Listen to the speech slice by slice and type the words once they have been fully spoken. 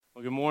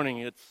Well, good morning.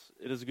 It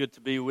is good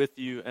to be with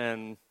you,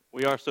 and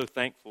we are so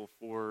thankful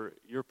for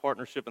your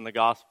partnership in the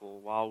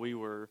gospel while we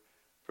were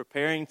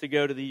preparing to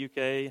go to the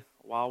UK,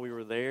 while we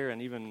were there,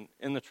 and even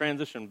in the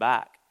transition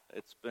back.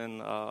 It's been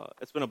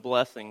a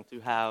blessing to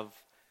have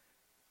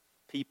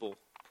people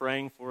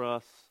praying for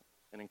us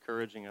and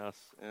encouraging us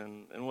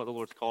in what the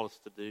Lord's called us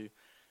to do.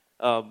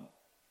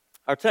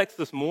 Our text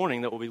this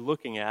morning that we'll be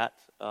looking at,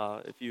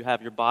 if you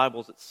have your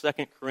Bibles, it's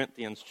 2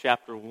 Corinthians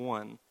chapter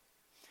 1.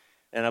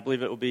 And I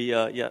believe it will be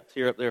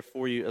here up there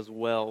for you as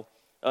well.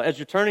 As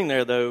you're turning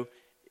there, though,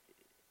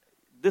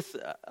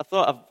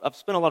 I've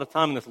spent a lot of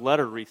time in this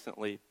letter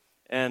recently,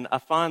 and I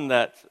find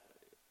that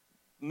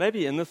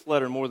maybe in this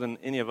letter more than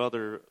any of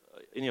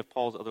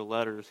Paul's other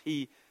letters,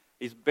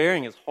 he's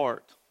bearing his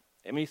heart.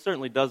 I mean, he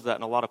certainly does that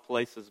in a lot of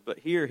places, but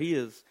here he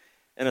is,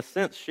 in a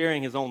sense,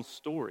 sharing his own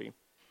story.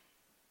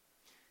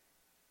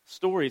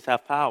 Stories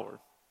have power,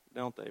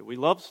 don't they? We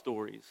love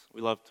stories. We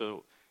love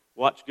to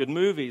watch good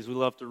movies. We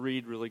love to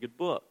read really good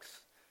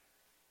books.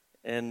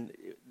 And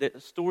the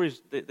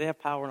stories, they have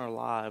power in our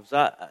lives.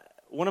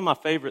 One of my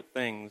favorite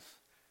things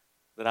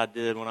that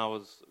we did when I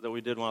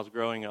was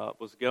growing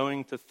up was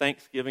going to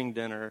Thanksgiving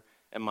dinner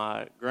at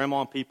my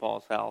grandma and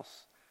peepaw's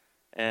house.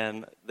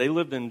 And they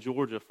lived in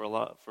Georgia for a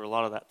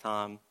lot of that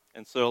time.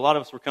 And so a lot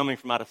of us were coming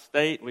from out of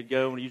state. We'd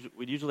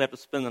usually have to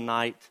spend the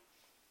night.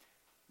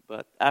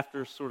 But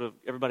after sort of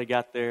everybody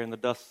got there and the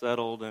dust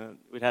settled and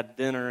we'd had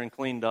dinner and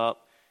cleaned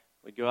up,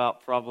 we'd go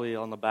out probably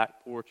on the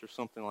back porch or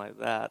something like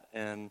that,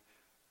 and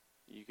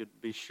you could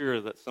be sure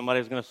that somebody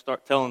was going to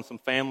start telling some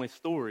family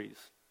stories.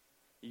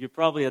 You could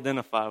probably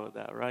identify with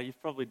that, right?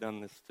 You've probably done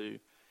this too.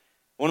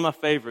 One of my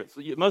favorites,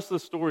 most of the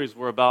stories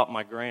were about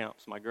my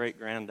gramps, my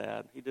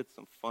great-granddad. He did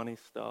some funny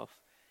stuff.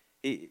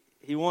 He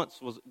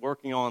once was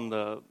working on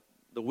the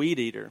weed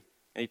eater,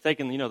 and he'd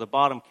taken the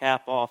bottom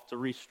cap off to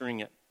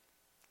restring it.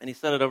 And he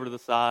set it over to the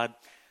side,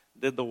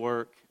 did the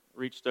work,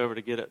 reached over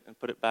to get it and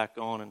put it back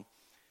on, and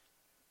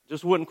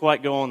just wouldn't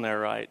quite go on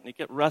there right. And he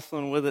kept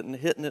wrestling with it and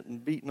hitting it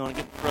and beating on it,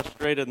 getting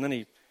frustrated, and then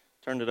he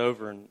turned it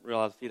over and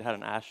realized he'd had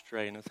an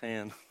ashtray in his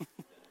hand.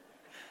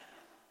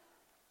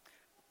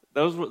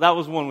 That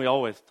was one we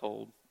always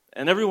told.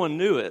 And everyone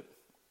knew it.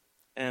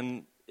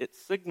 And it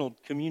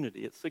signaled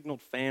community. It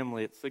signaled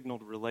family. It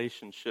signaled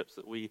relationships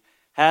that we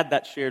had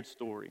that shared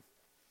story.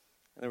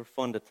 And they were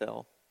fun to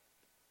tell.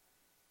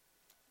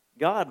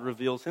 God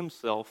reveals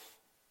himself,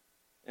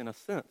 in a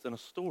sense, in a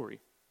story.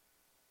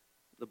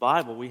 The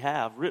Bible we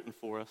have written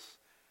for us,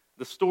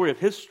 the story of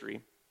history,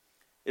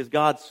 is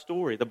God's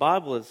story. The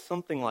Bible is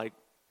something like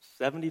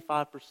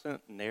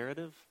 75%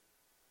 narrative.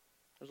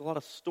 There's a lot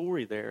of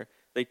story there.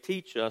 They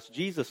teach us.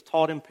 Jesus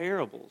taught in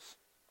parables.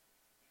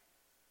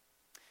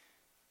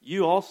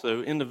 You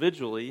also,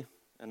 individually,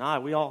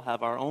 and we all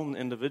have our own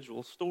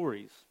individual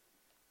stories,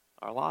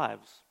 our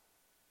lives.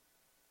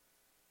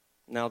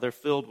 Now, they're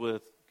filled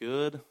with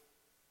good,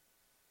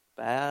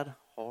 bad,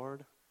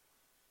 hard,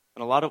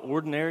 and a lot of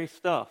ordinary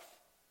stuff.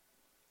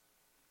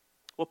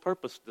 What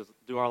purpose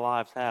do our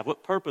lives have?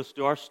 What purpose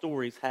do our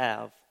stories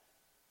have?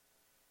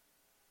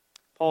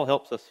 Paul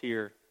helps us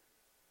here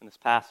in this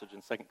passage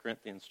in 2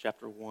 Corinthians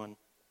chapter 1.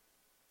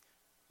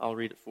 I'll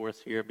read it for us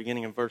here,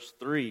 beginning in verse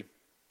 3. It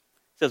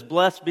says,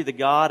 "Blessed be the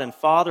God and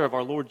Father of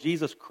our Lord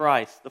Jesus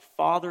Christ, the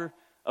Father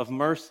of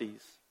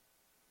mercies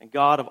and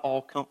God of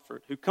all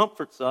comfort, who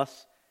comforts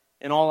us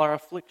in all our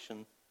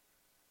affliction,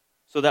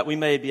 so that we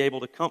may be able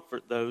to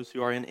comfort those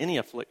who are in any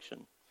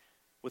affliction,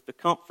 with the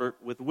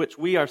comfort with which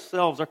we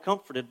ourselves are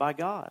comforted by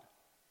God.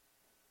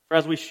 For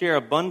as we share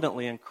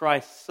abundantly in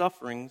Christ's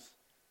sufferings,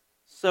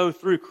 so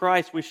through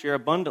Christ we share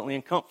abundantly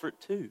in comfort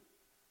too.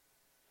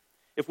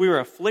 If we are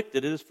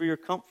afflicted, it is for your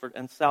comfort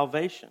and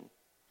salvation.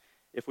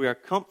 If we are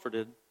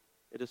comforted,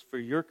 it is for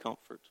your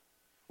comfort,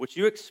 which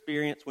you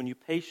experience when you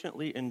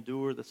patiently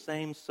endure the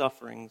same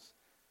sufferings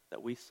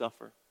that we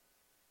suffer.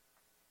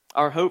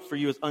 Our hope for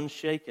you is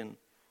unshaken,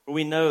 for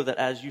we know that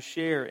as you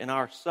share in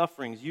our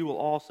sufferings, you will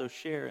also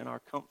share in our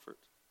comfort.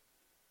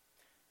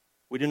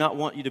 We do not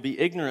want you to be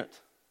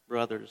ignorant,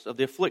 brothers, of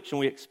the affliction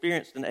we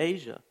experienced in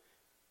Asia,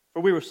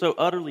 for we were so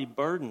utterly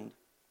burdened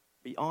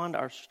beyond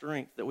our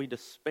strength that we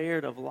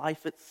despaired of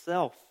life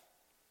itself.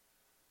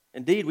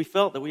 Indeed, we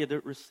felt that we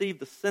had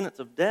received the sentence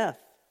of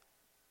death,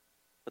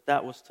 but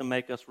that was to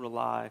make us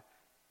rely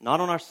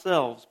not on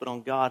ourselves, but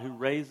on God who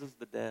raises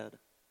the dead.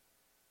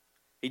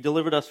 He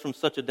delivered us from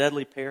such a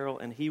deadly peril,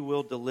 and he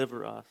will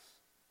deliver us.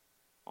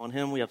 On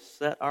him we have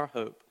set our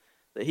hope,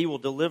 that he will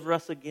deliver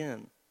us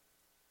again.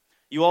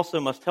 You also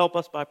must help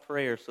us by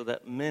prayer, so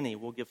that many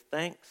will give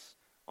thanks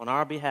on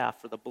our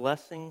behalf for the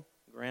blessing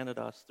granted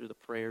us through the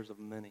prayers of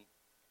many."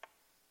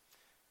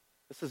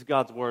 This is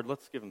God's word.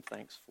 Let's give him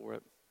thanks for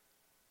it.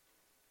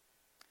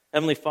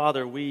 Heavenly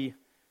Father, we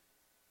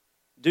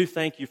do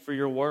thank you for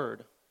your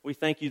word. We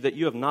thank you that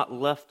you have not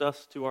left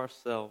us to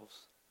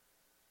ourselves,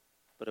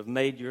 but have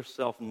made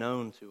yourself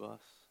known to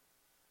us.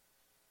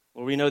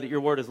 Lord, we know that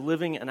your word is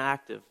living and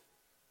active.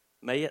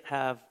 May it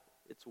have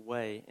its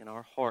way in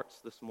our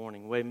hearts this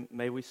morning.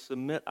 May we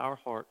submit our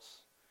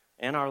hearts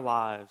and our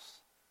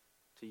lives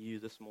to you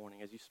this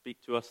morning as you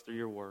speak to us through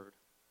your word.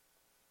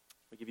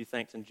 We give you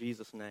thanks in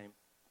Jesus' name.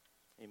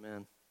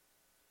 Amen.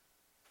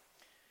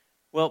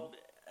 Well,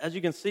 as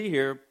you can see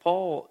here,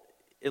 Paul,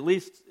 at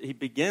least he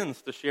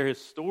begins to share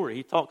his story.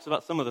 He talks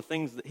about some of the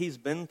things that he's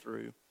been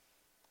through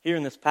here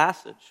in this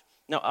passage.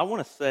 Now, I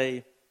want to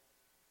say,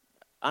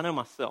 I know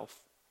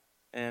myself,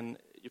 and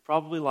you're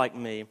probably like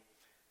me,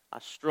 I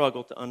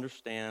struggle to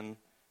understand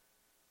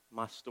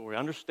my story.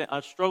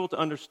 I struggle to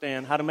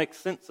understand how to make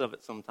sense of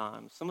it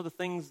sometimes. Some of the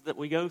things that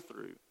we go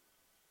through,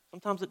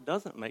 sometimes it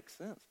doesn't make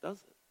sense, does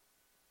it?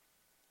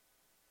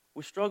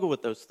 We struggle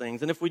with those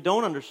things. And if we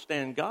don't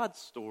understand God's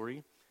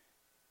story,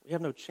 we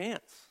have no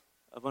chance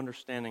of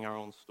understanding our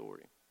own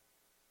story.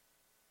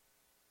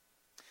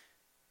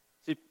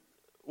 See,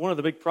 one of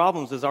the big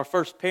problems is our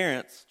first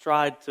parents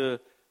tried to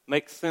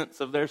make sense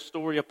of their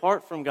story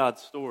apart from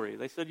God's story.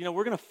 They said,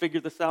 we're going to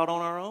figure this out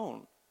on our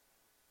own.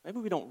 Maybe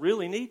we don't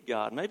really need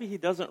God. Maybe he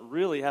doesn't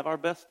really have our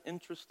best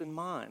interest in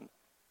mind.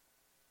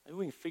 Maybe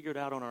we can figure it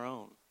out on our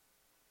own.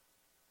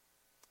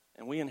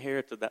 And we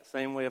inherited that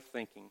same way of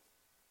thinking.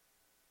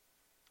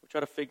 We try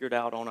to figure it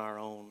out on our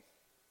own.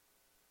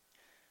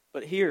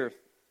 But here,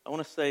 I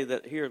want to say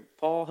that here,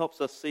 Paul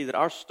helps us see that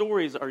our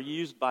stories are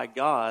used by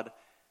God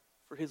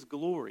for his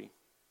glory.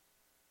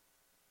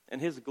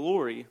 And his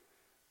glory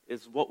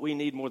is what we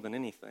need more than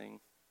anything.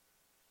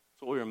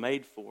 It's what we were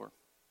made for.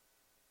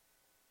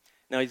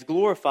 Now, he's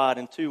glorified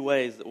in two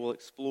ways that we'll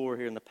explore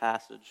here in the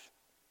passage.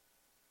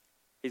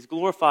 He's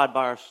glorified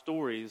by our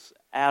stories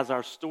as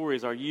our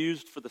stories are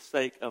used for the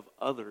sake of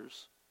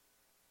others.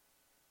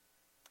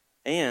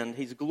 And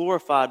he's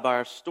glorified by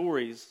our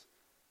stories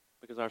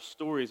because our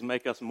stories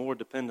make us more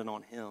dependent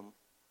on him.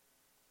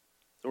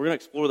 So we're going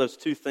to explore those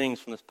two things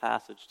from this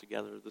passage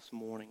together this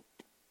morning.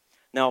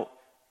 Now,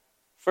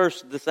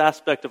 first, this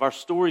aspect of our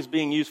stories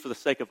being used for the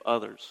sake of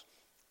others.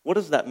 What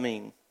does that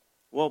mean?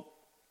 Well,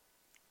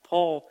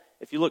 Paul,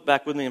 if you look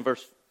back with me in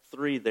verse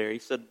 3 there, he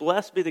said,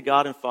 "Blessed be the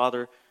God and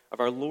Father of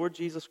our Lord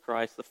Jesus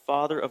Christ, the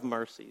Father of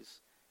mercies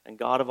and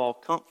God of all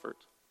comfort,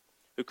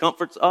 who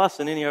comforts us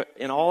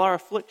in all our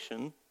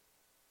affliction."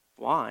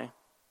 Why?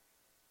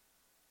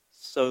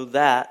 So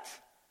that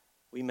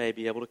we may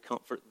be able to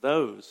comfort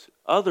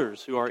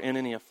others who are in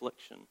any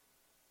affliction.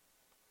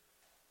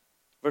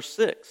 Verse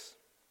 6,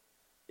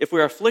 "If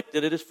we are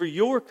afflicted, it is for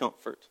your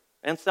comfort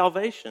and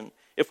salvation.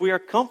 If we are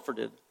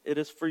comforted, it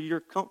is for your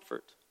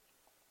comfort."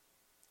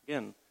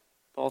 Again,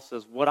 Paul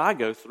says, what I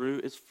go through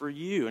is for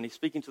you. And he's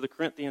speaking to the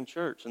Corinthian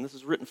church. And this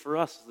is written for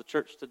us as the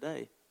church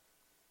today.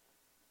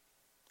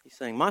 He's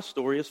saying, my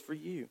story is for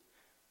you.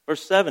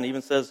 Verse 7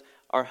 even says,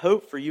 "Our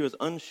hope for you is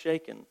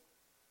unshaken.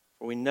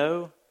 For we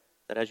know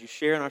that as you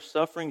share in our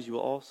sufferings, you will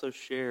also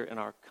share in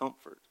our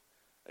comfort."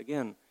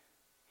 Again,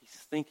 he's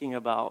thinking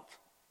about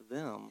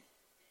them.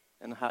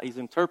 And how he's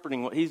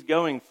interpreting what he's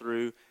going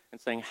through and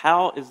saying,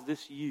 how is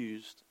this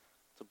used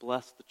to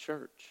bless the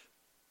church?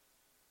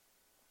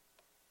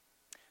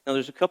 Now,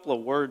 there's a couple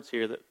of words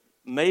here that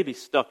maybe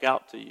stuck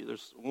out to you.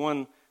 There's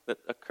one that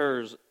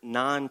occurs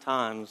 9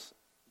 times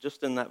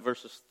just in that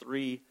verses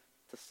 3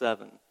 to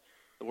 7.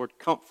 The word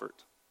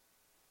comfort.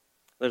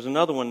 There's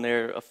another one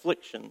there,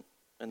 affliction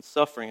and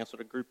suffering. I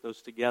sort of group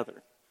those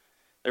together.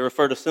 They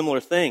refer to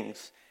similar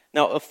things.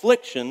 Now,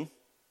 affliction,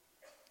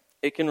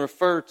 it can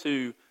refer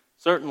to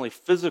certainly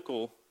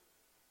physical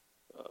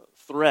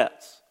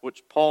threats,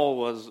 which Paul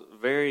was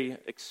very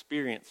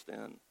experienced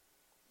in.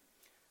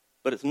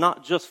 But it's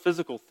not just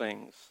physical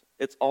things.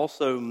 It's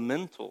also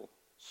mental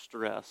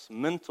stress,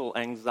 mental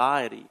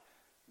anxiety,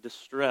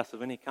 distress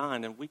of any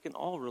kind. And we can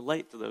all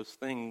relate to those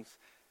things.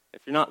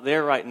 If you're not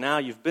there right now,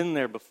 you've been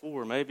there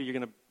before. Maybe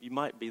you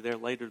might be there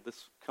later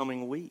this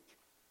coming week.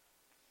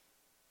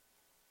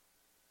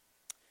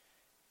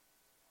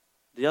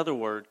 The other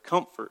word,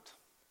 comfort.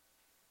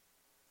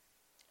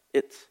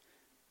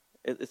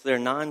 It's there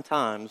 9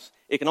 times.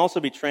 It can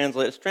also be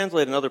translated. It's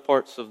translated in other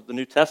parts of the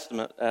New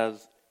Testament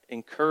as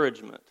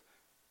encouragement,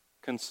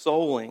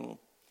 consoling,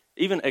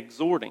 even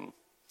exhorting.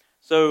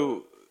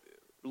 So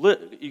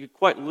you could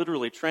quite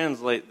literally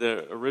translate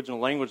the original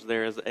language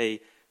there as a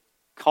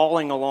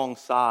calling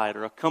alongside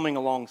or a coming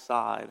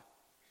alongside.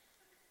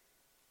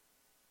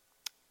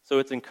 So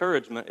it's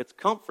encouragement, it's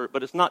comfort,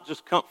 but it's not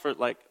just comfort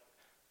like,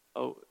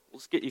 oh,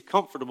 let's get you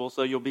comfortable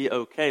so you'll be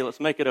okay. Let's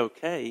make it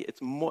okay.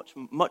 It's much,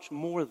 much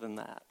more than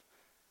that.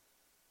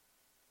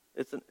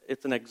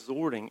 It's an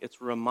exhorting.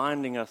 It's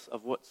reminding us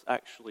of what's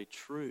actually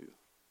true.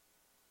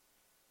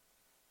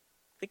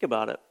 Think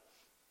about it.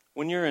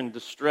 When you're in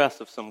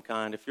distress of some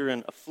kind, if you're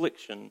in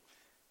affliction,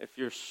 if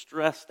you're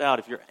stressed out,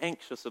 if you're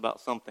anxious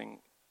about something,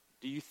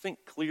 do you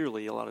think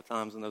clearly a lot of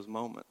times in those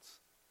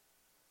moments?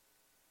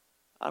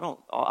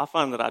 I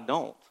find that I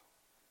don't.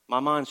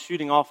 My mind's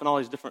shooting off in all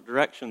these different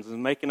directions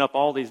and making up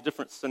all these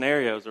different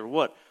scenarios. Or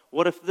what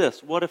if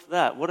this? What if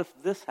that? What if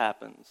this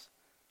happens?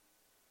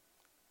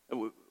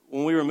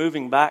 When we were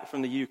moving back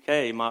from the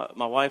UK,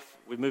 my wife,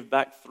 we moved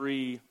back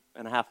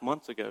 3.5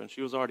 months ago, and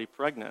she was already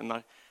pregnant.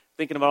 And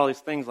thinking about all these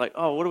things like,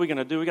 oh, what are we going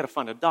to do? We got to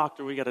find a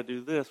doctor. We got to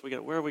do this.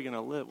 Where are we going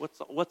to live?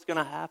 What's going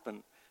to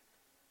happen?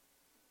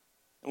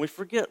 And we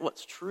forget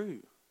what's true.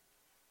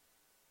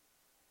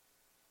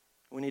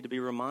 We need to be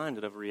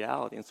reminded of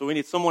reality. And so we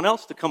need someone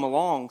else to come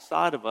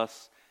alongside of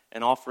us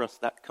and offer us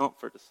that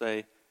comfort to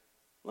say,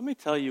 let me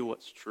tell you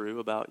what's true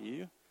about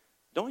you.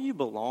 Don't you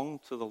belong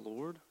to the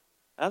Lord?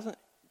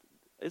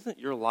 Isn't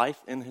your life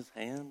in His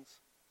hands?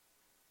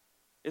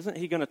 Isn't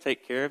He going to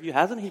take care of you?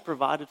 Hasn't He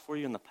provided for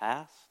you in the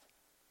past?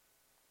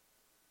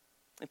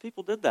 And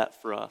people did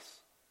that for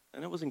us.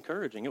 And it was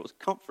encouraging. It was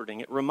comforting.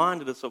 It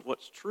reminded us of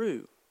what's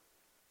true.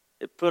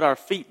 It put our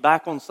feet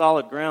back on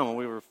solid ground when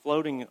we were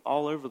floating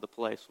all over the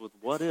place with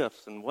what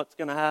ifs and what's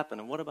going to happen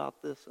and what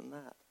about this and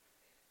that.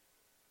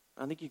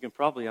 I think you can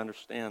probably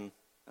understand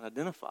and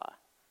identify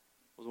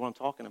with what I'm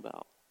talking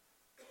about.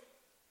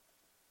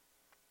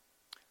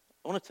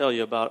 I want to tell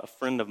you about a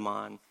friend of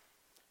mine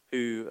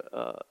who,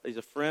 he's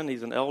a friend,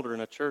 he's an elder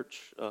in a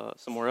church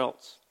somewhere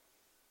else.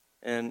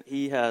 And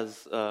he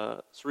has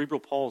cerebral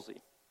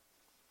palsy.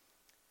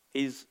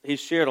 He's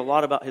shared a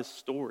lot about his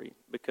story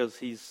because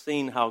he's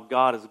seen how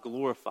God is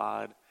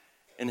glorified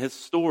in his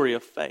story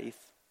of faith.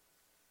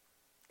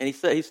 And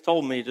he's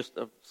told me,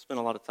 I've spent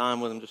a lot of time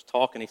with him just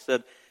talking. He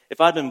said,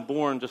 if I'd been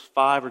born just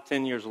 5 or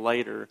 10 years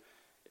later,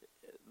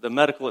 the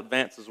medical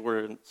advances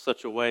were in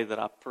such a way that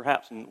I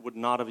perhaps would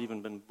not have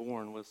even been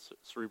born with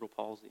cerebral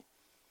palsy.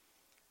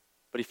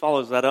 But he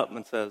follows that up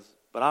and says,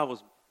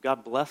 but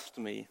God blessed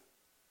me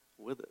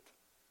with it.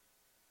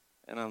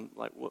 And I'm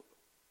like, what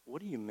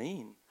do you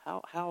mean?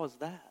 How is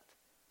that?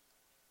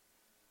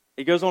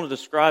 He goes on to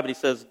describe it. He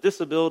says,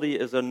 disability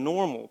is a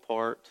normal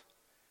part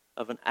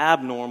of an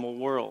abnormal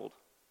world,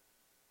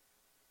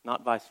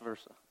 not vice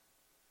versa.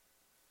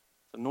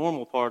 It's a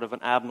normal part of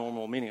an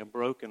abnormal, meaning a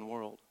broken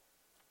world.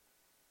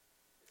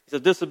 He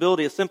says,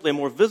 disability is simply a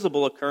more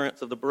visible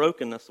occurrence of the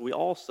brokenness we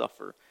all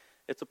suffer.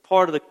 It's a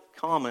part of the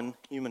common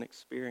human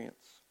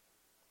experience.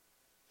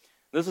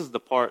 This is the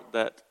part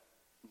that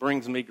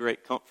brings me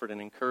great comfort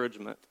and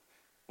encouragement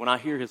when I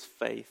hear his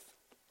faith.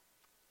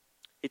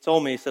 He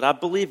told me, he said, I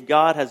believe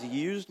God has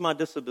used my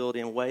disability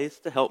in ways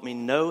to help me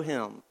know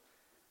Him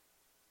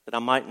that I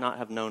might not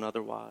have known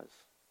otherwise.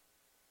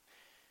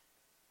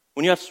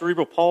 When you have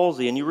cerebral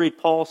palsy and you read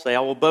Paul say, I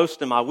will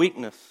boast in my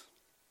weakness,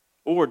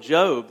 or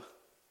Job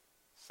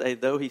say,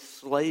 though he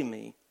slay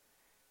me,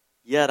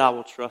 yet I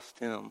will trust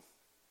Him.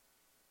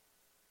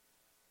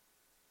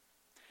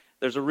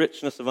 There's a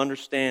richness of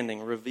understanding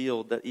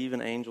revealed that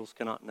even angels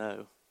cannot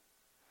know.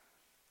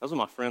 Those are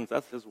my friends.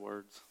 That's his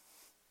words.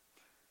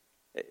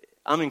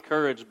 I'm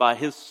encouraged by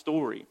his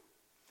story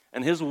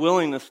and his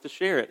willingness to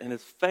share it and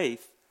his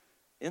faith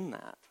in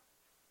that.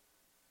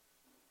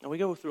 And we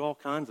go through all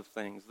kinds of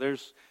things.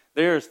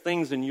 There's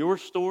things in your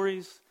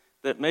stories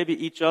that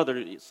maybe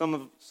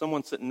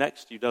someone sitting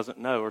next to you doesn't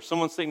know, or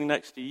someone sitting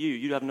next to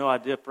you have no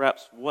idea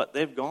perhaps what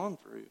they've gone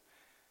through.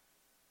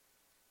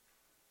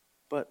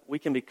 But we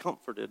can be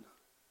comforted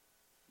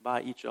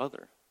by each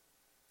other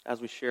as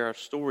we share our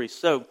stories.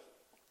 So,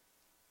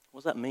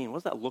 what does that mean?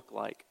 What does that look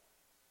like?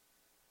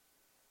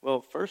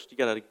 Well, first you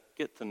got to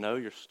get to know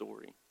your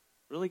story.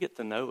 Really get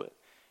to know it.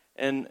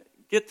 And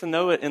get to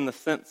know it in the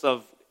sense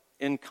of,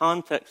 in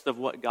context of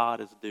what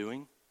God is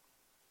doing.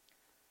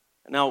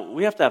 Now,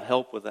 we have to have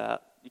help with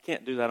that. You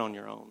can't do that on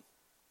your own.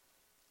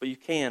 But you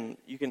can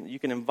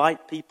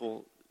invite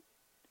people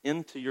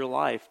into your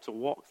life to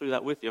walk through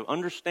that with you,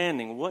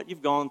 understanding what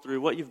you've gone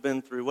through, what you've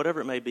been through,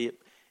 whatever it may be.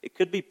 It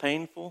could be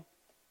painful,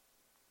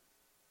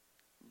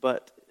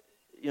 but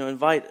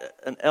invite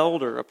an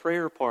elder, a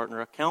prayer partner,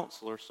 a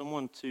counselor,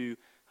 someone to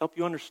help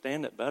you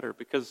understand it better,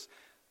 because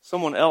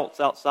someone else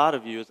outside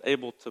of you is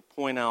able to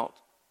point out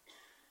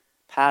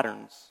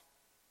patterns,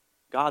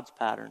 God's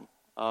pattern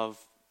of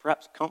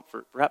perhaps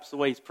comfort, perhaps the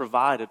way He's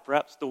provided,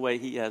 perhaps the way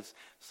He has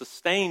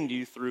sustained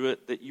you through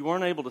it that you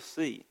weren't able to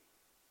see.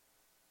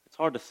 It's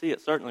hard to see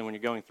it, certainly, when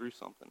you're going through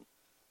something.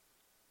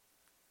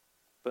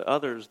 But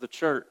others, the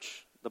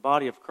church, the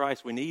body of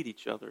Christ, we need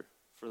each other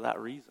for that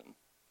reason.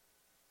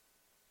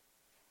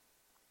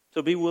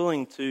 So be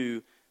willing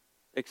to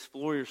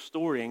explore your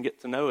story and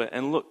get to know it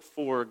and look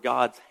for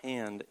God's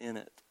hand in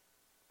it.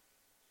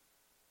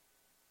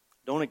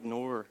 Don't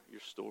ignore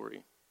your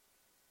story.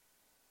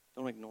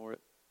 Don't ignore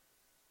it.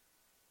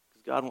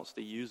 Because God wants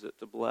to use it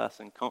to bless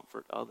and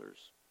comfort others.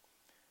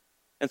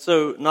 And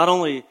so not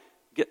only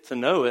get to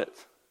know it,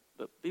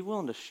 but be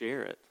willing to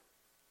share it.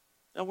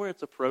 Now, where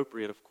it's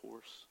appropriate, of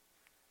course,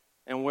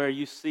 and where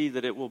you see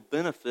that it will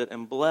benefit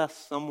and bless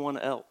someone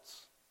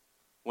else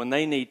when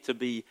they need to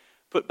be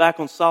put back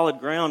on solid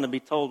ground and be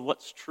told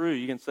what's true.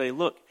 You can say,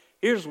 look,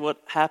 here's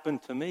what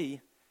happened to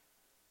me,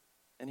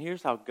 and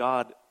here's how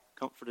God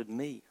comforted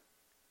me.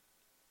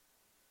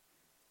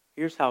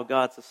 Here's how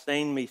God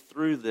sustained me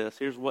through this.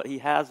 Here's what He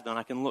has done.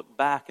 I can look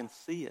back and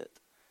see it.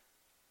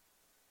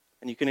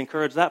 And you can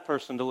encourage that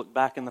person to look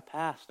back in the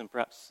past and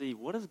perhaps see,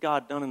 what has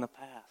God done in the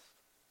past?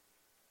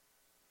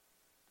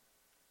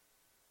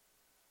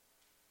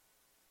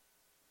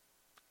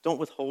 Don't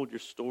withhold your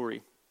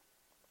story.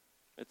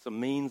 It's a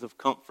means of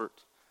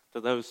comfort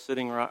to those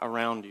sitting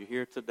around you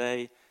here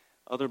today,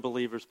 other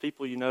believers,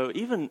 people you know,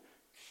 even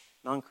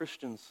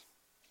non-Christians.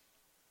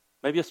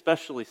 maybe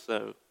especially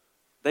so.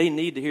 They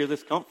need to hear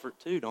this comfort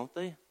too, don't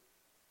they?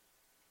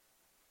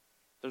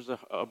 There's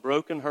a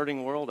broken,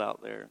 hurting world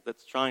out there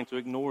that's trying to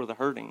ignore the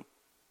hurting.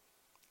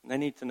 And they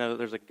need to know that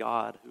there's a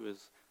God who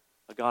is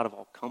a God of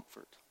all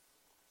comfort.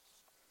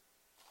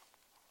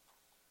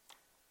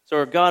 So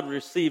our God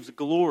receives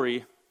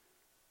glory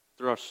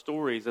through our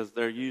stories as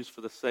they're used for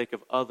the sake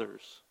of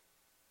others.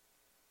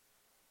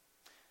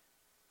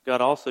 God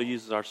also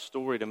uses our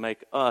story to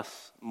make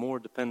us more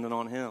dependent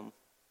on Him.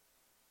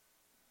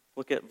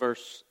 Look at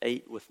verse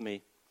 8 with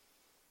me.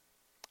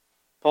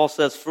 Paul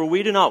says, "For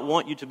we do not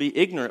want you to be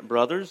ignorant,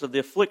 brothers, of the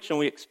affliction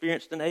we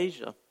experienced in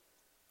Asia.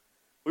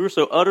 We were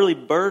so utterly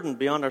burdened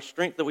beyond our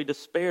strength that we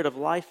despaired of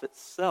life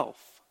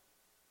itself."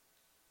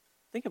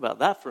 Think about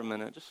that for a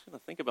minute. Just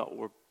think about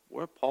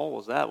where Paul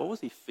was at. What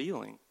was he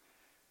feeling?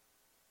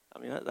 I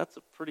mean, that's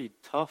a pretty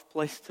tough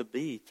place to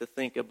be, to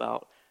think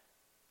about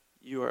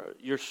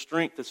your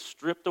strength is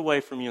stripped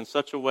away from you in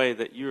such a way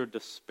that you're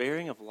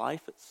despairing of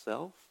life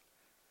itself.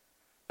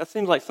 That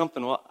seems like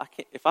something, well,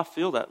 if I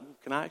feel that,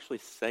 can I actually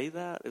say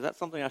that? Is that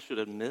something I should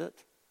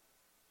admit?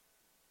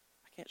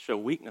 I can't show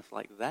weakness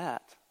like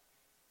that.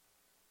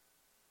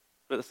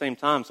 But at the same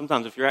time,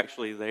 sometimes if you're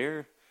actually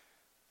there,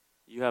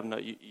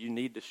 you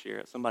need to share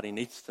it. Somebody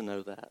needs to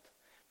know that.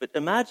 But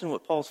imagine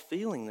what Paul's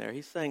feeling there.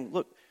 He's saying,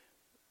 look,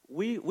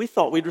 we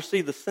thought we'd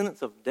receive the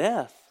sentence of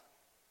death.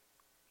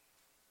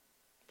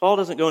 Paul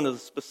doesn't go into the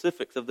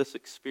specifics of this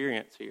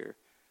experience here.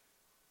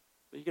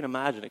 But you can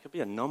imagine, it could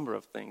be a number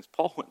of things.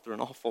 Paul went through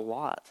an awful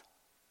lot.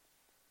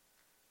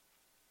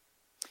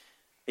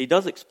 He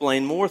does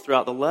explain more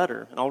throughout the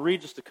letter. And I'll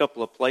read just a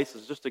couple of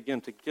places, just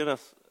again to get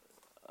us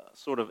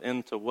sort of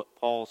into what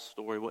Paul's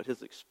story, what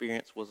his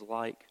experience was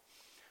like.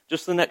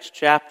 Just the next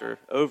chapter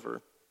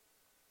over,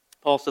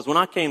 Paul says, "When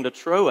I came to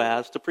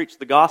Troas to preach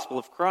the gospel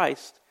of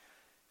Christ,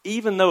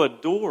 even though a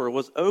door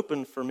was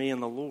opened for me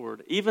in the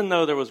Lord, even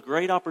though there was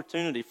great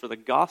opportunity for the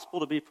gospel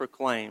to be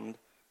proclaimed,"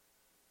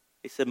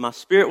 he said, "my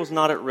spirit was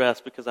not at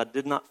rest because I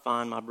did not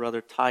find my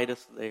brother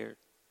Titus there.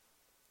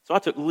 So I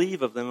took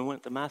leave of them and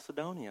went to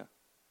Macedonia."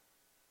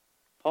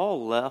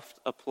 Paul left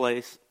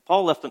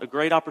a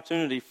great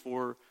opportunity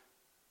for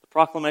the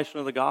proclamation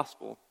of the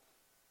gospel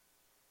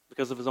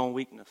because of his own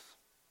weakness,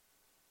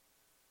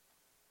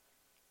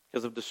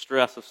 because of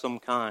distress of some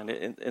kind.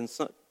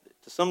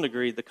 To some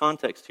degree, the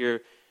context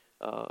here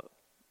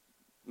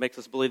makes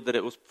us believe that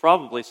it was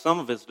probably some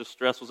of his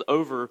distress was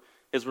over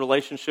his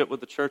relationship with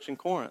the church in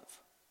Corinth.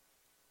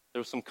 There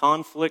was some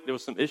conflict, there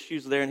was some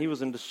issues there, and he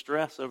was in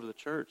distress over the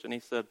church. And he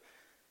said,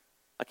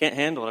 "I can't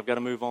handle it, I've got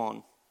to move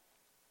on."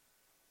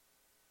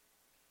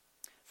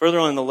 Further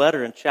on in the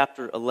letter, in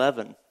chapter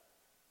 11,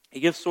 he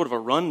gives sort of a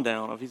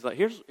rundown of, he's like,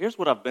 here's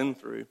what I've been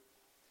through.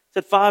 He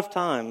said, 5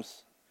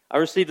 times I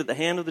received at the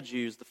hand of the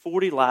Jews the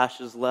 40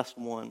 lashes less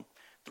one.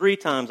 3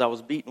 times I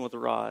was beaten with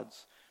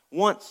rods.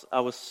 Once I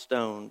was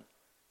stoned.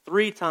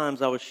 3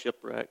 times I was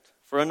shipwrecked.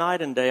 For a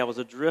night and day I was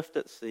adrift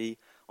at sea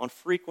on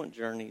frequent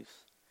journeys,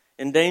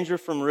 in danger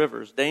from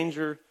rivers,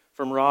 danger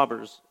from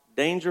robbers,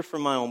 danger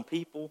from my own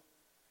people,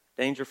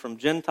 danger from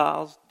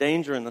Gentiles,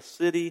 danger in the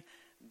city,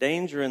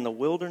 danger in the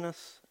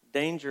wilderness,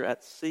 danger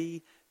at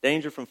sea,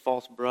 danger from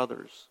false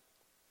brothers,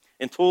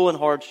 in toil and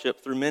hardship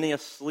through many a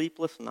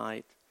sleepless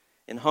night,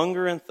 in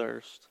hunger and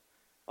thirst,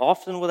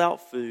 often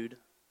without food,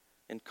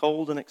 in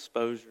cold and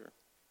exposure.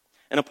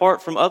 And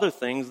apart from other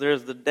things, there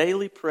is the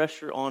daily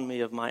pressure on me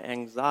of my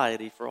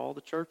anxiety for all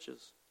the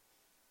churches.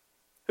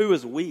 Who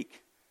is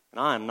weak, and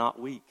I am not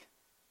weak?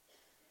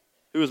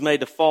 Who is made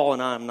to fall,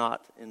 and I am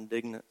not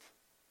indignant?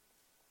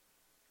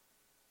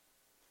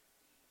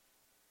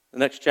 The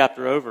next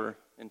chapter over,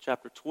 in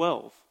chapter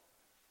 12,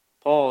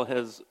 Paul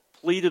has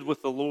pleaded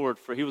with the Lord,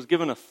 for he was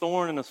given a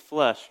thorn in his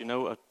flesh,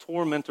 a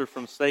tormentor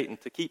from Satan,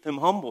 to keep him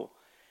humble.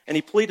 And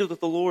he pleaded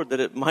with the Lord that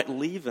it might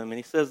leave him. And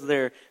he says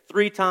there,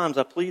 3 times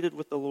I pleaded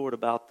with the Lord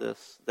about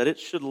this, that it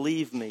should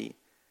leave me.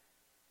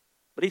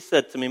 But he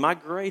said to me, "My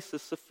grace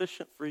is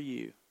sufficient for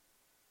you,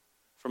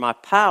 for my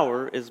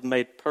power is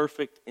made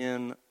perfect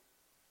in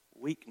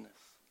weakness."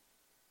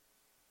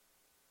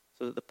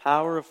 So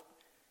that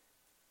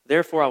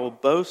therefore I will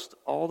boast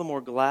all the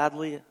more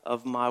gladly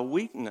of my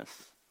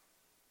weakness,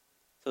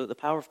 so that the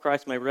power of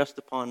Christ may rest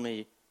upon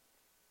me.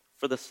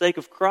 For the sake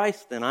of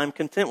Christ, then, I am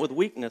content with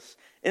weakness,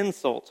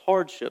 insults,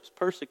 hardships,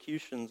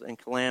 persecutions, and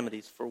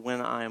calamities. For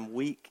when I am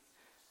weak,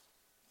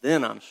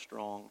 then I'm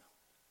strong.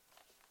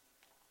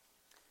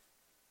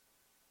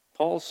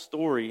 Paul's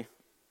story,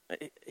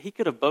 he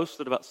could have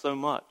boasted about so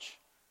much.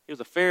 He was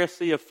a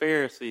Pharisee of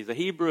Pharisees, a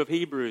Hebrew of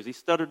Hebrews. He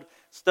studied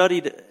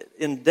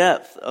in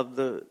depth of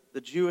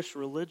the Jewish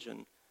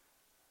religion.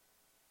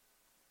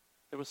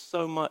 There was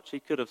so much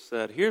he could have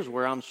said. Here's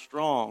where I'm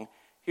strong.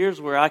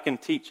 Here's where I can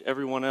teach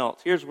everyone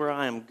else. Here's where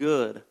I am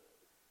good.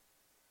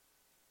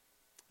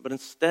 But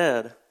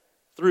instead,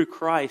 through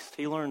Christ,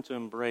 he learned to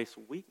embrace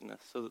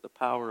weakness so that the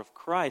power of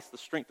Christ, the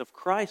strength of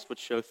Christ, would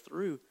show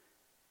through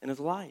in his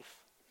life.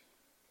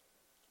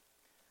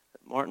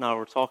 Martin and I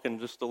were talking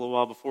just a little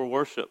while before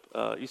worship.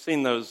 You've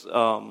seen those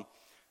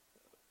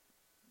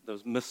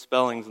those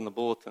misspellings in the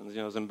bulletins,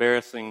 those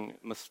embarrassing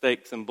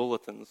mistakes in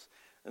bulletins.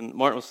 And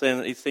Martin was saying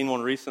that he's seen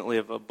one recently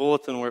of a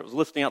bulletin where it was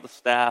listing out the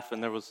staff,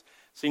 and there was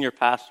senior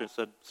pastor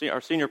said,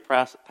 our senior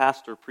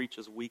pastor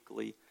preaches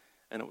weekly,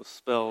 and it was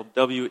spelled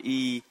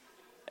Weakly.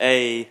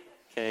 It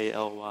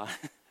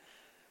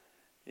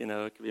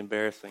could be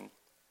embarrassing.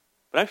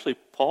 But actually,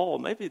 Paul,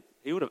 maybe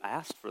he would have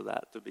asked for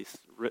that to be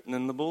written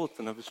in the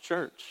bulletin of his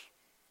church.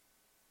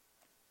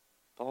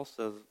 Paul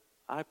says,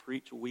 I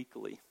preach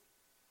weekly,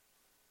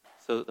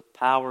 so that the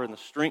power and the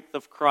strength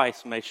of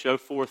Christ may show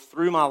forth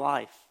through my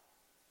life.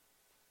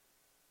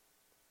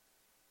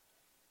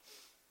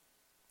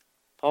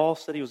 Paul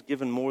said he was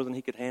given more than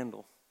he could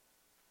handle.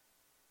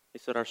 He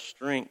said our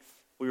strength,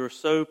 we were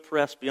so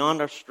pressed beyond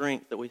our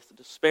strength that we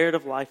despaired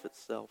of life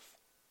itself.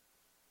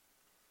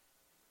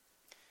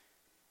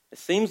 It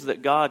seems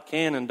that God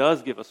can and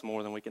does give us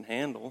more than we can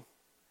handle.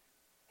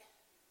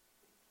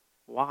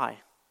 Why?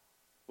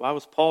 Why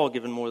was Paul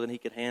given more than he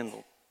could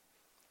handle?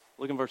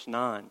 Look in verse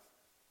 9.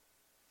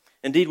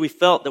 Indeed, we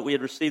felt that we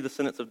had received the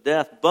sentence of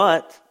death,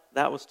 but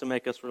that was to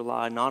make us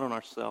rely not on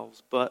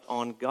ourselves, but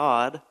on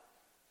God,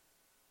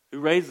 who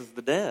raises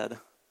the dead.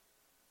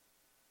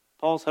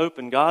 Paul's hope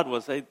in God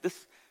was, hey,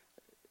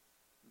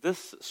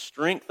 this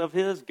strength of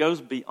his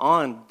goes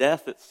beyond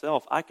death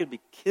itself. I could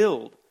be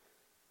killed,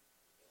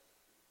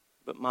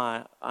 but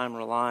I'm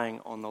relying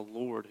on the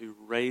Lord who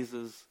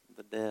raises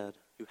the dead,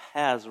 who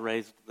has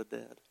raised the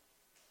dead.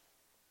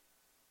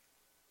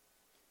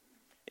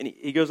 And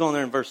he goes on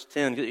there in verse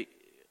 10.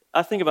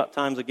 I think about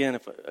times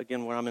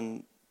where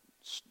I'm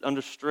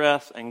under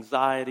stress,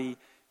 anxiety,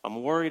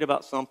 I'm worried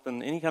about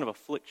something, any kind of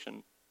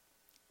affliction.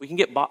 We can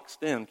get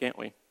boxed in, can't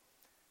we?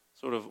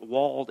 Sort of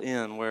walled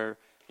in, where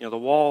the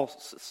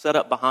wall's set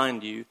up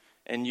behind you,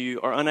 and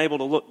you are unable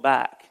to look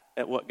back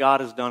at what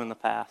God has done in the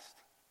past.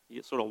 You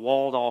get sort of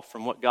walled off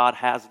from what God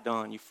has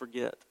done. You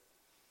forget.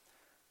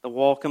 The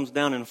wall comes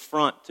down in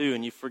front too,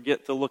 and you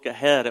forget to look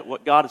ahead at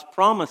what God has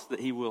promised that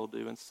He will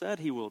do and said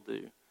He will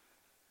do.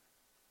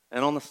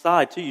 And on the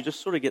side too, you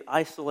just sort of get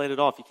isolated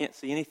off. You can't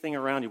see anything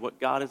around you, what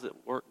God is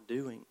at work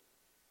doing.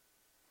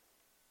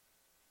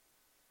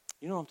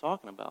 You know what I'm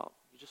talking about.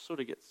 You just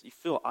sort of you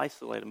feel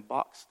isolated and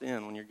boxed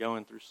in when you're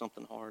going through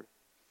something hard.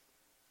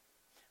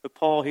 But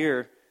Paul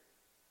here,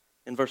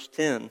 in verse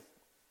 10,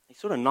 he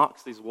sort of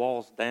knocks these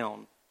walls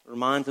down,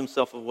 reminds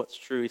himself of what's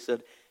true. He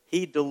said,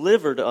 He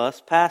delivered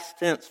us, past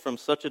tense, from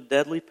such a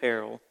deadly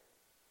peril,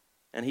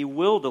 and He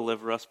will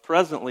deliver us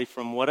presently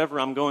from whatever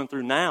I'm going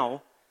through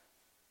now.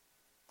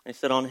 And he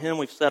said, on Him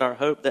we've set our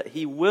hope that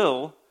He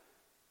will,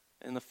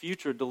 in the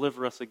future,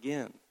 deliver us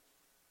again,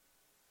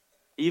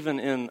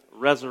 even in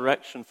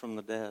resurrection from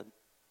the dead.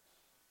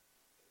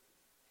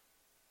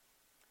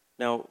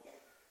 Now,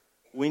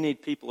 we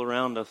need people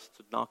around us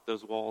to knock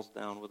those walls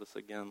down with us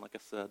again, like I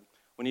said.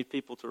 We need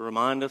people to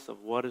remind us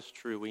of what is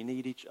true. We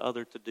need each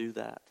other to do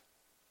that.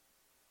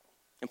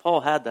 And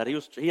Paul had that.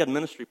 He had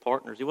ministry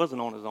partners. He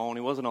wasn't on his own.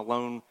 He wasn't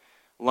a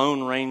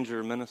lone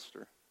ranger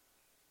minister.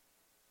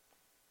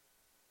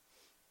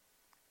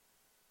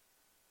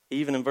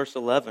 Even in verse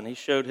 11, he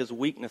showed his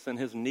weakness and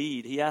his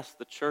need. He asked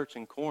the church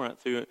in Corinth,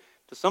 who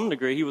to some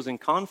degree he was in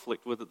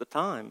conflict with at the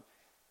time.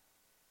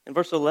 In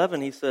verse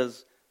 11, he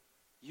says,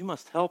 you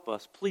must help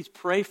us. Please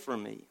pray for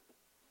me.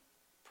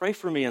 Pray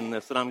for me in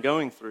this that I'm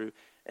going through.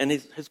 And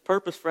his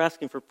purpose for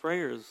asking for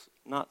prayer is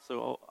not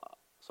so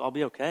I'll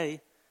be okay.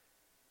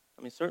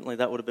 I mean, certainly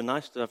that would have been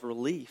nice to have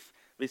relief.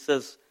 But he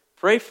says,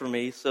 pray for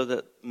me so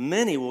that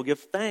many will give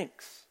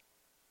thanks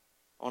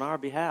on our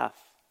behalf.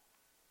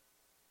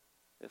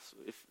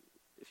 If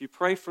you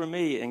pray for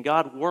me and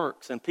God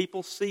works and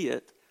people see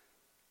it,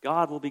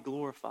 God will be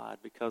glorified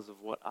because of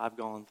what I've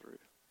gone through.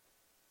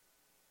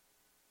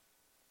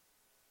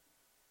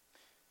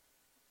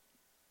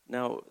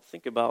 Now, let's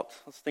think about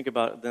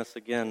this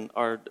again.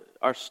 Our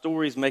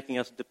stories making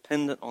us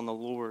dependent on the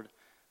Lord.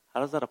 How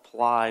does that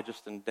apply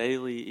just in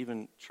daily,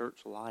 even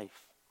church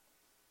life?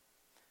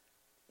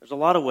 There's a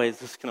lot of ways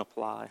this can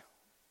apply.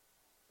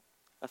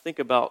 I think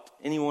about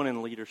anyone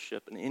in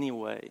leadership in any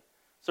way.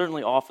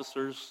 Certainly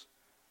officers,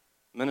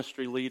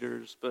 ministry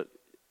leaders, but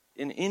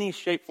in any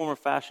shape, form, or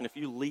fashion, if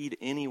you lead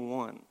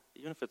anyone,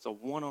 even if it's a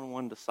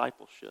one-on-one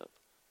discipleship,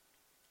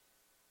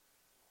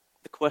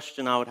 the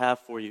question I would have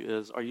for you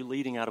is, are you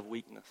leading out of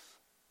weakness?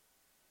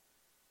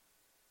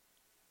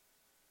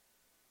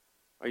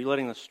 Are you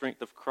letting the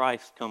strength of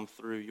Christ come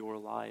through your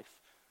life?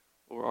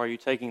 Or are you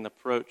taking the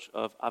approach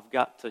of, I've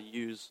got to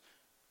use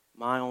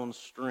my own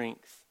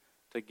strength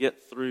to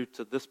get through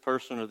to this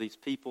person or these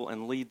people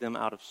and lead them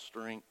out of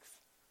strength?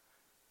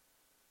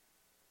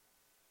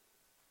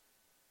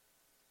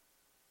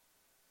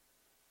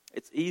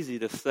 It's easy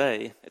to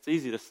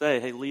say,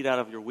 hey, lead out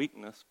of your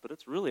weakness, but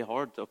it's really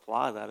hard to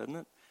apply that, isn't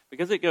it?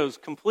 Because it goes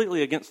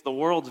completely against the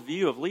world's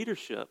view of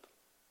leadership.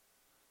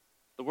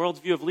 The world's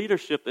view of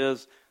leadership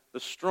is the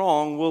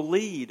strong will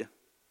lead.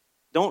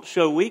 Don't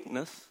show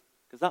weakness,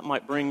 because that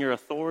might bring your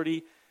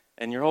authority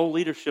and your whole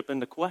leadership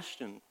into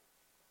question.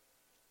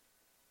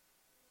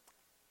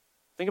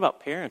 Think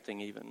about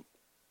parenting even.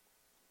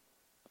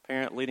 A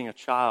parent leading a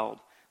child.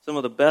 Some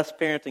of the best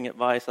parenting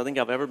advice I think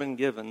I've ever been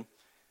given, and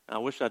I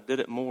wish I did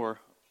it more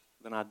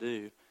than I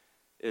do,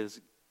 is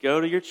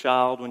go to your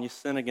child when you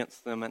sin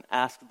against them and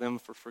ask them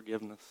for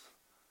forgiveness.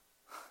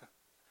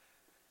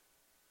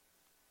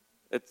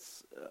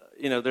 It's,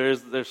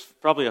 there's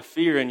probably a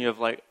fear in you of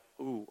like,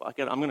 ooh,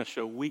 I'm going to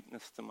show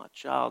weakness to my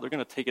child. They're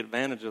going to take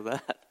advantage of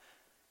that.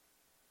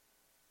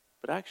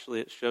 But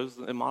actually,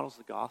 it models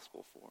the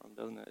gospel for them,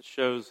 doesn't it? It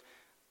shows,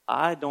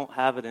 I don't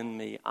have it in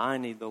me. I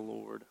need the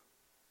Lord.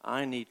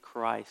 I need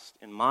Christ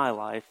in my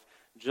life,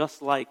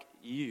 just like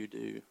you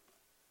do.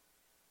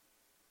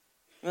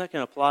 And that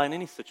can apply in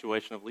any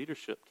situation of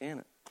leadership, can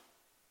it?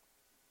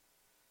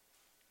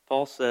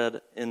 Paul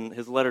said in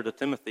his letter to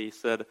Timothy, he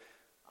said,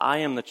 I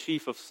am the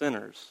chief of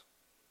sinners.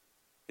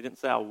 He didn't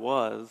say I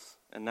was,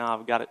 and now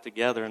I've got it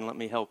together and let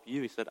me help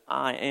you. He said,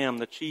 I am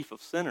the chief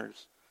of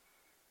sinners.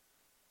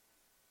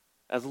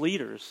 As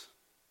leaders,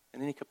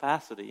 in any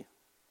capacity,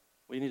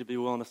 we need to be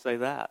willing to say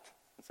that.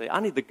 And say,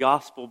 I need the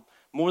gospel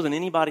more than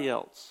anybody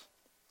else.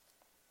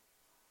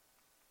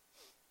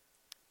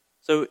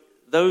 So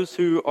those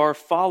who are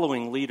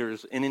following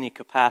leaders in any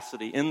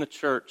capacity, in the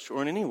church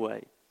or in any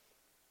way,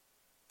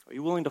 are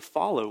you willing to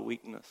follow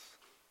weakness?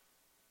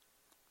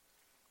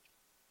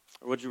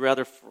 Or would you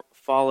rather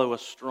follow a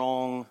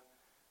strong,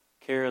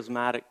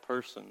 charismatic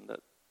person?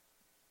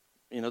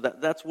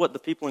 That's what the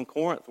people in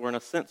Corinth were in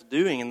a sense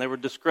doing, and they were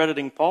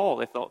discrediting Paul.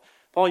 They thought,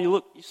 Paul,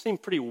 you seem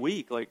pretty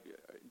weak. Like,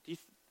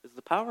 is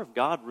the power of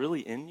God really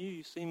in you?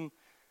 You seem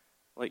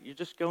like you're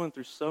just going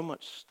through so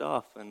much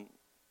stuff, and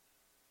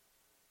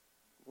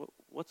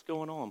what's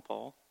going on,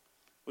 Paul?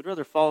 We'd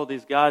rather follow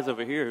these guys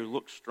over here who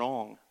look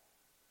strong.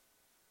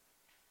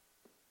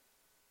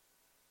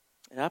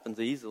 It happens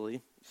easily.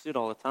 You see it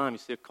all the time. You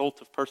see a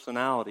cult of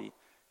personality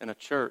in a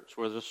church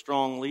where there's a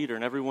strong leader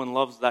and everyone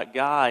loves that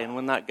guy, and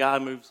when that guy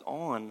moves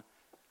on,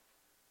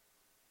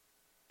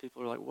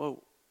 people are like,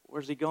 whoa,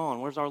 where's he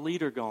gone? Where's our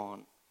leader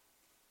gone?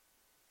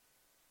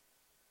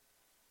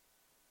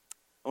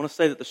 I want to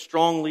say that the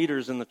strong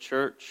leaders in the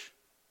church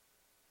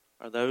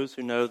are those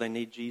who know they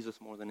need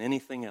Jesus more than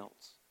anything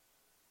else.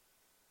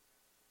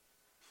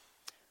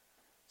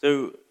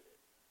 So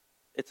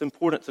it's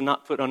important to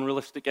not put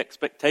unrealistic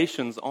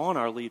expectations on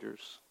our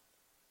leaders.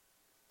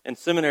 In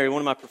seminary,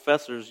 one of my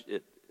professors,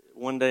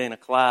 one day in a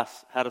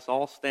class, had us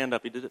all stand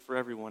up. He did it for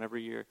everyone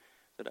every year.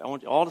 He said, I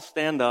want you all to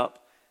stand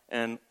up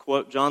and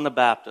quote John the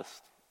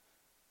Baptist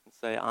and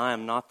say, I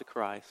am not the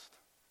Christ.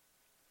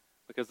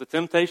 Because the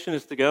temptation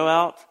is to go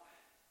out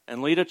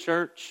and lead a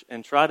church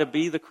and try to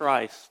be the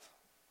Christ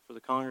for the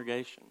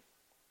congregation.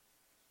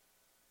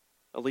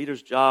 A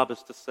leader's job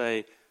is to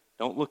say,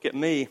 don't look at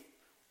me,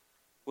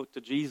 look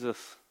to Jesus.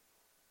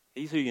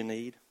 He's who you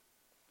need.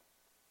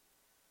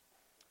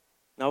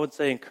 And I would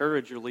say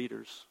encourage your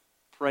leaders.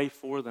 Pray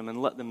for them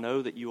and let them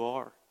know that you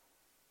are.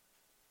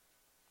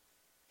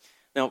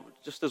 Now,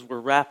 just as we're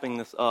wrapping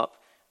this up,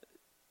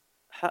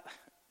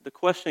 the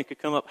question could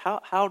come up,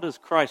 how does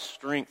Christ's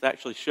strength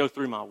actually show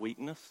through my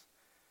weakness?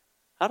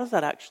 How does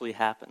that actually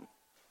happen?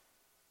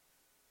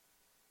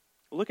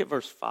 Look at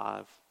verse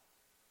 5. It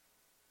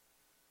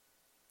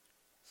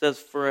says,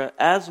 for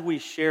as we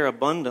share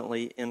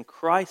abundantly in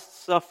Christ's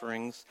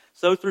sufferings,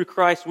 so through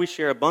Christ we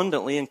share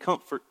abundantly in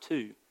comfort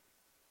too.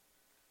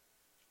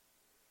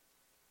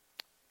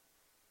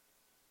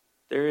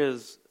 There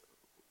is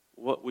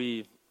what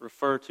we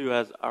refer to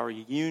as our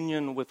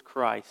union with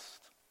Christ.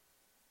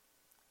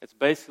 It's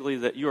basically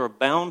that you are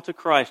bound to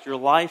Christ. Your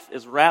life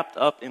is wrapped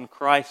up in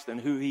Christ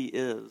and who He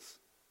is.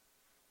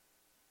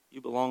 You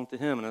belong to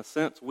Him. In a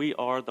sense, we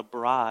are the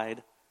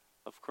bride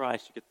of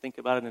Christ. You could think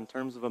about it in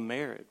terms of a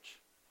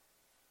marriage.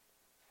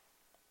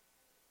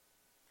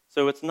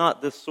 So it's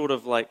not this sort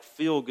of like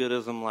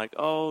feel-goodism, like,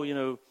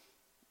 oh,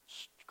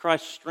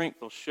 Christ's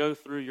strength will show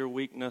through your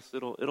weakness.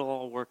 It'll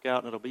all work out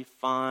and it'll be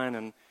fine.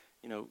 And,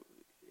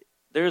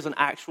 there's an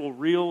actual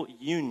real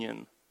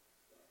union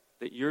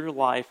that your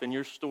life and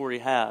your story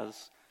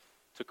has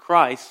to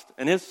Christ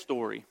and His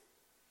story.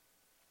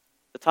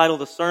 The title of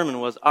the sermon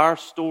was Our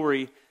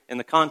Story in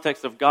the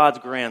Context of God's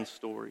Grand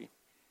Story.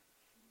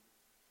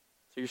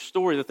 So your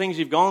story, the things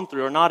you've gone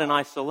through, are not in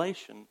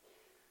isolation.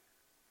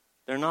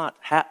 They're not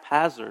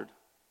haphazard.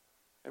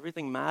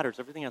 Everything matters.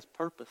 Everything has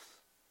purpose.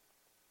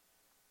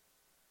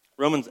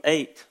 Romans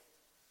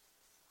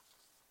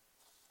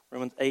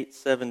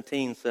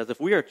 8:17 says, if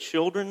we are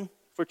children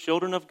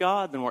of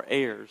God, then we're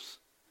heirs.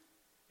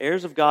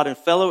 Heirs of God and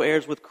fellow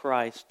heirs with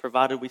Christ,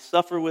 provided we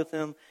suffer with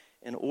Him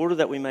in order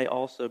that we may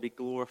also be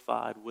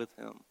glorified with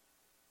Him.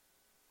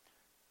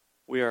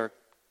 We are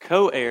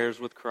co-heirs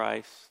with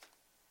Christ.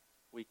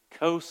 We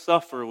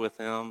co-suffer with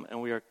Him,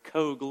 and we are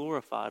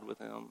co-glorified with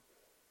Him.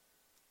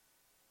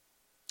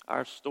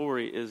 Our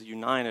story is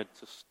united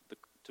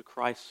to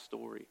Christ's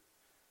story.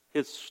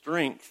 His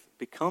strength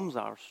becomes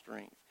our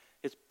strength.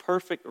 His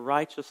perfect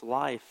righteous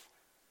life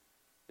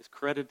is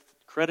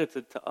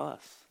credited to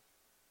us.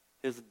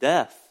 His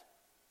death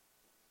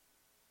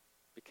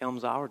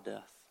becomes our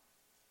death.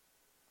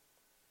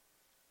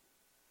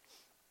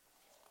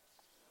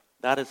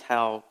 That is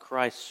how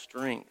Christ's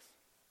strength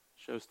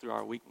shows through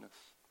our weakness.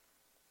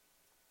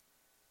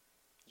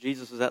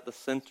 Jesus is at the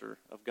center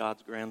of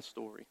God's grand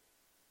story.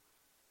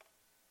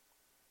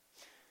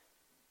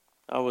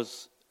 I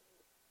was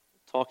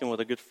talking with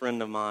a good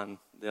friend of mine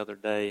the other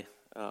day,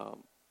 and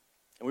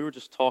we were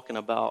just talking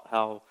about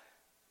how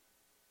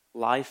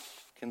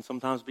life can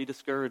sometimes be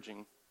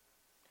discouraging,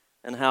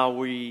 and how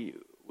we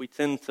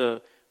tend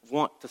to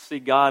want to see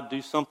God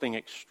do something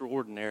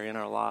extraordinary in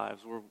our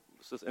lives.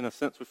 In a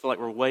sense, we feel like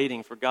we're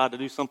waiting for God to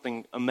do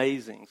something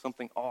amazing,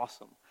 something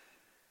awesome.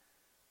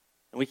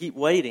 And we keep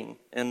waiting.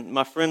 And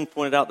my friend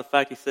pointed out the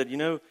fact, he said,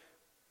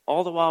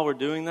 all the while we're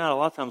doing that, a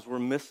lot of times we're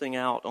missing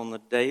out on the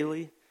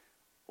daily,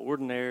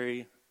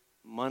 ordinary,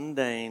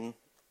 mundane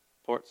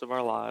parts of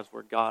our lives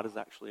where God is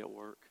actually at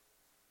work.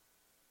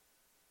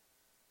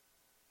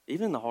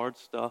 Even the hard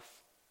stuff.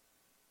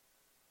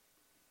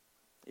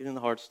 Even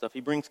the hard stuff. He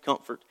brings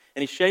comfort.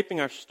 And He's shaping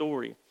our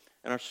story.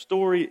 And our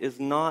story is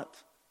not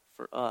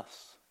for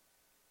us.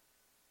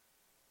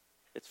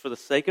 It's for the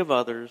sake of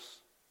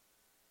others.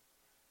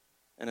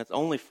 And it's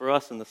only for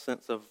us in the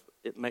sense of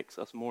it makes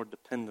us more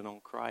dependent on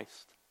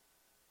Christ.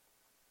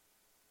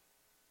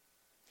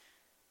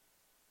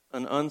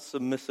 An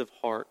unsubmissive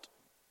heart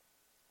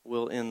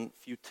will, in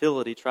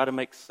futility, try to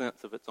make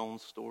sense of its own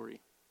story.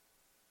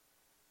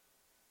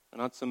 An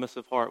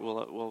unsubmissive heart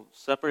will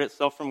separate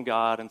itself from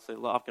God and say,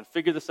 look, I can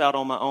figure this out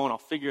on my own. I'll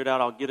figure it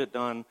out. I'll get it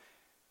done.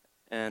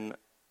 And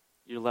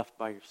you're left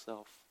by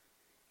yourself.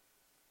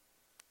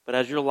 But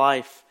as your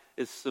life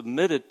is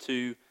submitted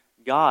to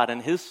God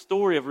and His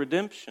story of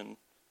redemption,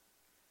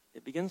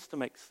 it begins to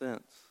make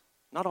sense.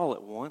 Not all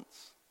at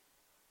once.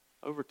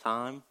 Over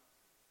time.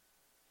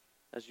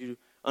 As you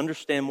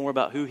understand more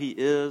about who He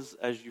is,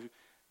 as you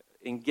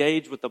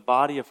engage with the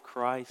body of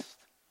Christ,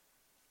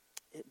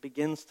 it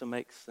begins to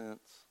make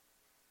sense.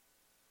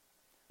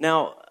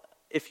 Now,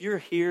 if you're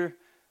here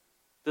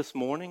this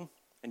morning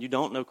and you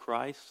don't know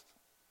Christ,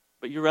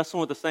 but you're wrestling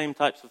with the same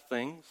types of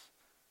things,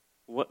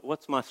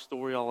 what's my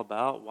story all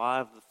about? Why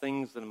have the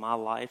things in my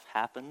life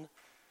happened?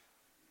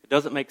 It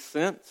doesn't make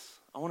sense.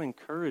 I want to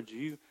encourage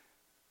you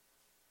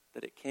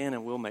that it can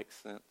and will make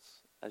sense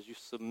as you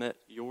submit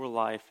your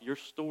life, your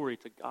story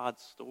to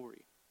God's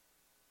story,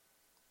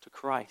 to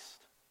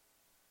Christ.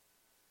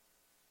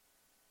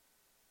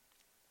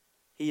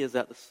 He is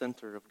at the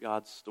center of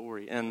God's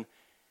story. And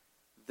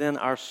then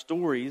our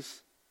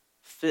stories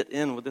fit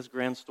in with this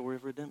grand story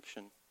of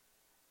redemption.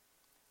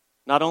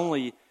 Not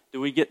only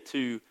do we get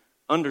to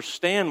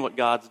understand what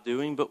God's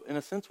doing, but in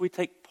a sense we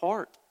take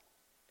part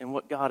in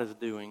what God is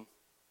doing.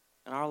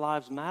 And our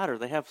lives matter.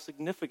 They have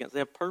significance. They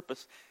have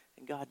purpose.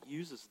 And God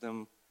uses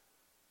them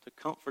to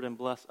comfort and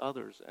bless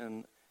others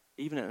and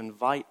even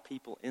invite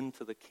people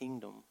into the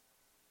kingdom.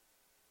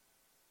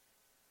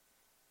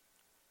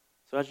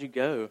 So as you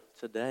go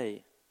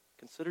today,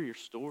 consider your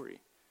story.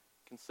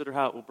 Consider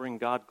how it will bring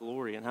God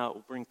glory and how it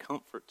will bring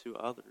comfort to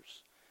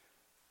others.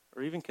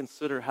 Or even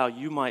consider how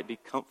you might be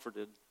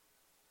comforted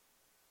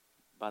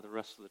by the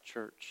rest of the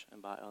church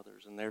and by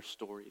others and their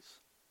stories.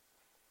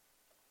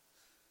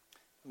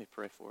 Let me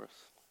pray for us.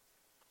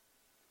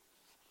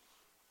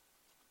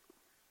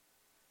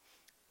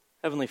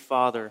 Heavenly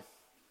Father,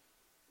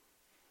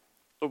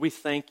 Lord, we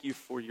thank you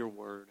for your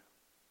word.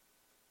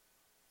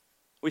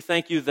 We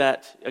thank you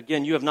that,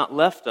 again, you have not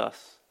left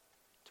us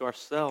to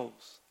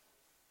ourselves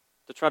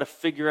to try to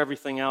figure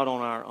everything out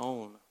on our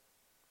own.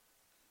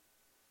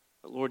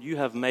 But Lord, you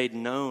have made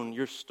known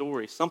your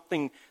story,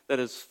 something that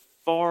is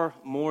far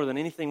more than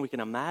anything we can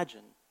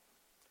imagine.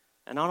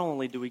 And not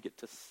only do we get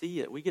to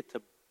see it, we get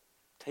to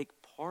take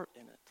part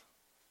in it.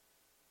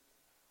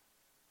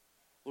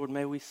 Lord,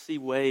 may we see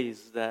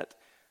ways that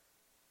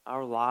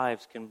our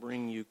lives can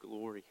bring you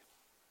glory.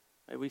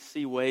 May we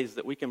see ways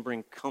that we can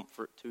bring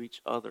comfort to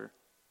each other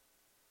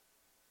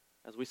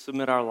as we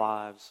submit our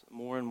lives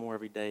more and more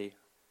every day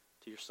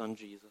to your Son,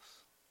 Jesus.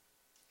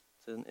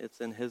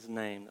 It's in His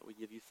name that we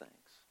give you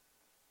thanks.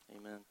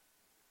 Amen.